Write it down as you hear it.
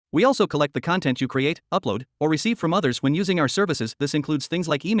We also collect the content you create, upload, or receive from others when using our services. This includes things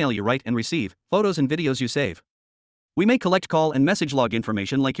like email you write and receive, photos and videos you save. We may collect call and message log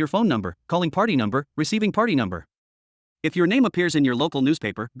information like your phone number, calling party number, receiving party number. If your name appears in your local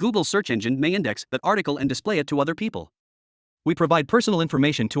newspaper, Google's search engine may index that article and display it to other people. We provide personal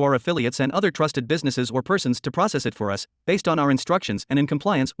information to our affiliates and other trusted businesses or persons to process it for us, based on our instructions and in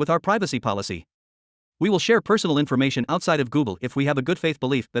compliance with our privacy policy. We will share personal information outside of Google if we have a good faith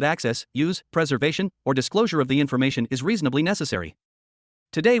belief that access, use, preservation, or disclosure of the information is reasonably necessary.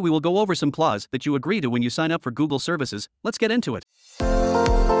 Today we will go over some clauses that you agree to when you sign up for Google services. Let's get into it.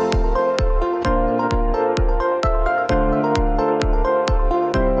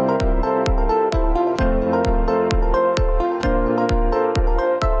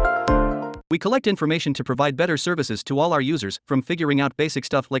 We collect information to provide better services to all our users, from figuring out basic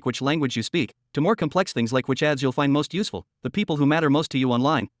stuff like which language you speak, to more complex things like which ads you'll find most useful, the people who matter most to you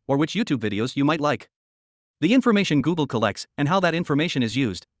online, or which YouTube videos you might like. The information Google collects, and how that information is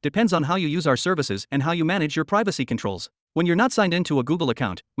used, depends on how you use our services and how you manage your privacy controls. When you're not signed into a Google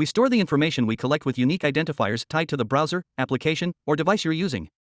account, we store the information we collect with unique identifiers tied to the browser, application, or device you're using.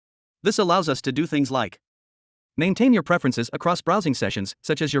 This allows us to do things like maintain your preferences across browsing sessions,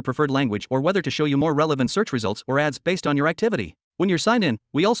 such as your preferred language or whether to show you more relevant search results or ads based on your activity. When you're signed in,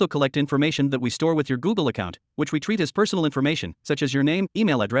 we also collect information that we store with your Google account, which we treat as personal information, such as your name,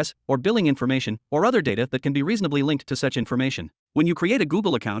 email address, or billing information, or other data that can be reasonably linked to such information. When you create a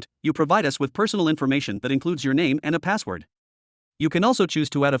Google account, you provide us with personal information that includes your name and a password. You can also choose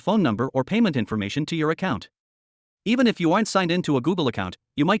to add a phone number or payment information to your account. Even if you aren't signed into a Google account,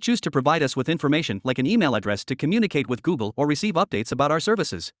 you might choose to provide us with information like an email address to communicate with Google or receive updates about our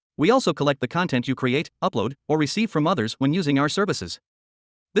services. We also collect the content you create, upload, or receive from others when using our services.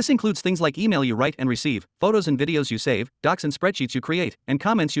 This includes things like email you write and receive, photos and videos you save, docs and spreadsheets you create, and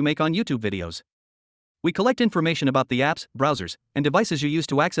comments you make on YouTube videos. We collect information about the apps, browsers, and devices you use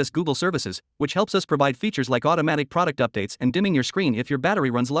to access Google services, which helps us provide features like automatic product updates and dimming your screen if your battery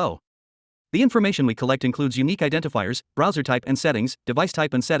runs low. The information we collect includes unique identifiers, browser type and settings, device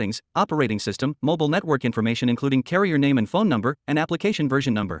type and settings, operating system, mobile network information including carrier name and phone number, and application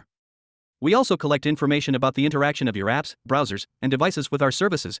version number. We also collect information about the interaction of your apps, browsers, and devices with our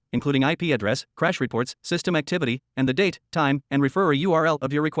services, including IP address, crash reports, system activity, and the date, time, and refer a URL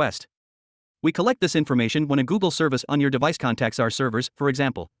of your request. We collect this information when a Google service on your device contacts our servers, for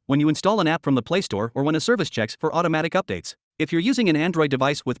example, when you install an app from the Play Store or when a service checks for automatic updates. If you're using an Android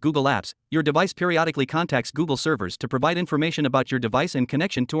device with Google Apps, your device periodically contacts Google servers to provide information about your device and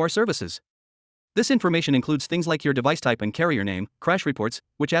connection to our services. This information includes things like your device type and carrier name, crash reports,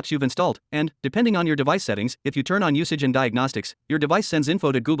 which apps you've installed, and, depending on your device settings, if you turn on usage and diagnostics, your device sends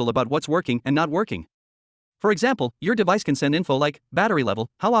info to Google about what's working and not working. For example, your device can send info like battery level,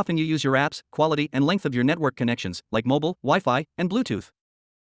 how often you use your apps, quality and length of your network connections, like mobile, Wi-Fi, and Bluetooth.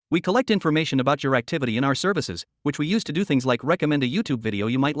 We collect information about your activity in our services, which we use to do things like recommend a YouTube video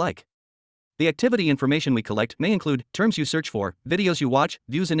you might like. The activity information we collect may include terms you search for, videos you watch,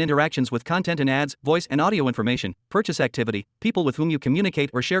 views and interactions with content and ads, voice and audio information, purchase activity, people with whom you communicate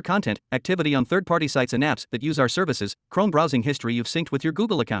or share content, activity on third-party sites and apps that use our services, Chrome browsing history you've synced with your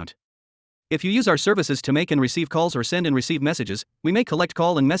Google account. If you use our services to make and receive calls or send and receive messages, we may collect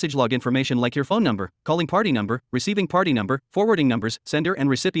call and message log information like your phone number, calling party number, receiving party number, forwarding numbers, sender and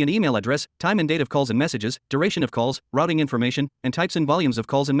recipient email address, time and date of calls and messages, duration of calls, routing information, and types and volumes of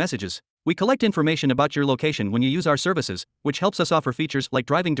calls and messages. We collect information about your location when you use our services, which helps us offer features like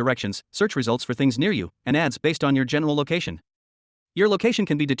driving directions, search results for things near you, and ads based on your general location. Your location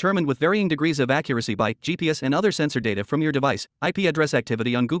can be determined with varying degrees of accuracy by GPS and other sensor data from your device, IP address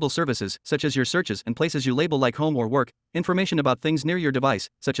activity on Google services, such as your searches and places you label like home or work, information about things near your device,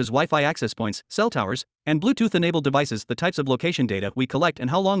 such as Wi-Fi access points, cell towers, and Bluetooth-enabled devices. The types of location data we collect and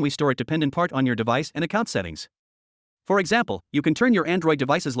how long we store it depend in part on your device and account settings. For example, you can turn your Android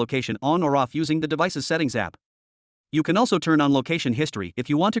device's location on or off using the Devices Settings app. You can also turn on location history if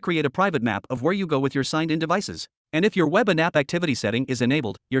you want to create a private map of where you go with your signed-in devices. And if your web and app activity setting is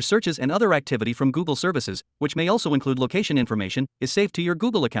enabled, your searches and other activity from Google services, which may also include location information, is saved to your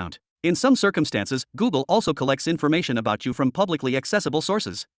Google account. In some circumstances, Google also collects information about you from publicly accessible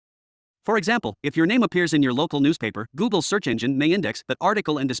sources. For example, if your name appears in your local newspaper, Google's search engine may index that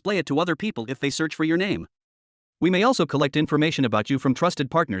article and display it to other people if they search for your name. We may also collect information about you from trusted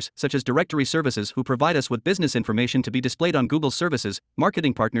partners, such as directory services who provide us with business information to be displayed on Google's services,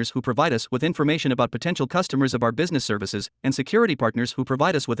 marketing partners who provide us with information about potential customers of our business services, and security partners who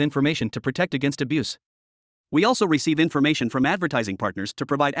provide us with information to protect against abuse. We also receive information from advertising partners to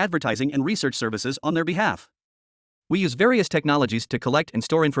provide advertising and research services on their behalf. We use various technologies to collect and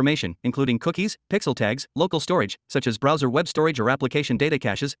store information, including cookies, pixel tags, local storage, such as browser web storage or application data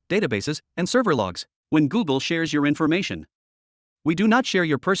caches, databases, and server logs. When Google shares your information, we do not share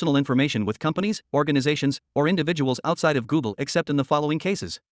your personal information with companies, organizations, or individuals outside of Google except in the following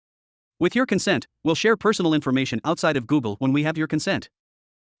cases. With your consent, we'll share personal information outside of Google when we have your consent.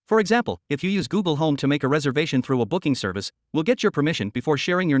 For example, if you use Google Home to make a reservation through a booking service, we'll get your permission before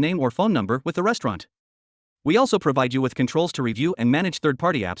sharing your name or phone number with the restaurant. We also provide you with controls to review and manage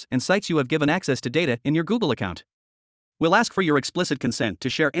third-party apps and sites you have given access to data in your Google account. We'll ask for your explicit consent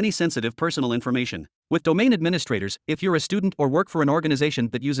to share any sensitive personal information. With domain administrators, if you're a student or work for an organization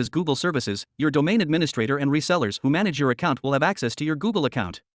that uses Google services, your domain administrator and resellers who manage your account will have access to your Google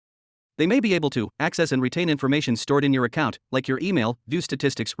account. They may be able to access and retain information stored in your account, like your email, view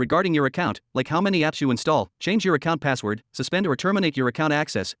statistics regarding your account, like how many apps you install, change your account password, suspend or terminate your account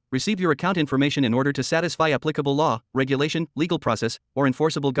access, receive your account information in order to satisfy applicable law, regulation, legal process, or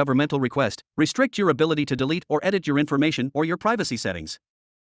enforceable governmental request, restrict your ability to delete or edit your information or your privacy settings.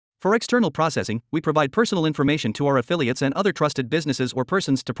 For external processing, we provide personal information to our affiliates and other trusted businesses or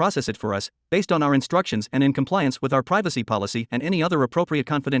persons to process it for us, based on our instructions and in compliance with our privacy policy and any other appropriate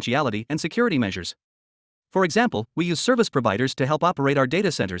confidentiality and security measures. For example, we use service providers to help operate our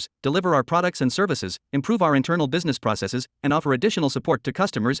data centers, deliver our products and services, improve our internal business processes, and offer additional support to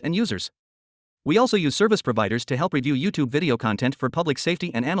customers and users. We also use service providers to help review YouTube video content for public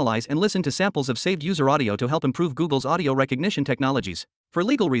safety and analyze and listen to samples of saved user audio to help improve Google's audio recognition technologies. For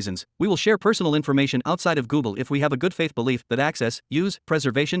legal reasons, we will share personal information outside of Google if we have a good faith belief that access, use,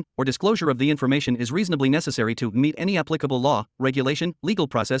 preservation, or disclosure of the information is reasonably necessary to meet any applicable law, regulation, legal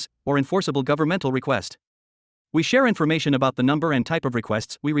process, or enforceable governmental request. We share information about the number and type of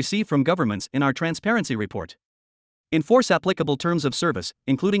requests we receive from governments in our transparency report. Enforce applicable terms of service,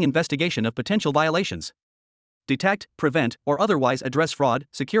 including investigation of potential violations. Detect, prevent, or otherwise address fraud,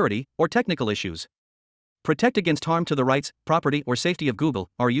 security, or technical issues. Protect against harm to the rights, property, or safety of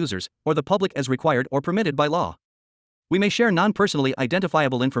Google, our users, or the public as required or permitted by law. We may share non-personally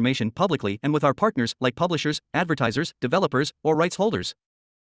identifiable information publicly and with our partners like publishers, advertisers, developers, or rights holders.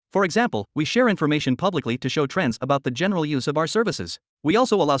 For example, we share information publicly to show trends about the general use of our services. We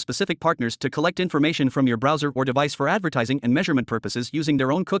also allow specific partners to collect information from your browser or device for advertising and measurement purposes using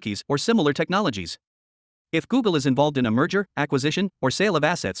their own cookies or similar technologies. If Google is involved in a merger, acquisition, or sale of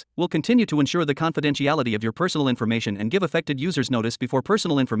assets, we'll continue to ensure the confidentiality of your personal information and give affected users notice before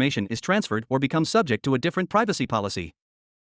personal information is transferred or becomes subject to a different privacy policy.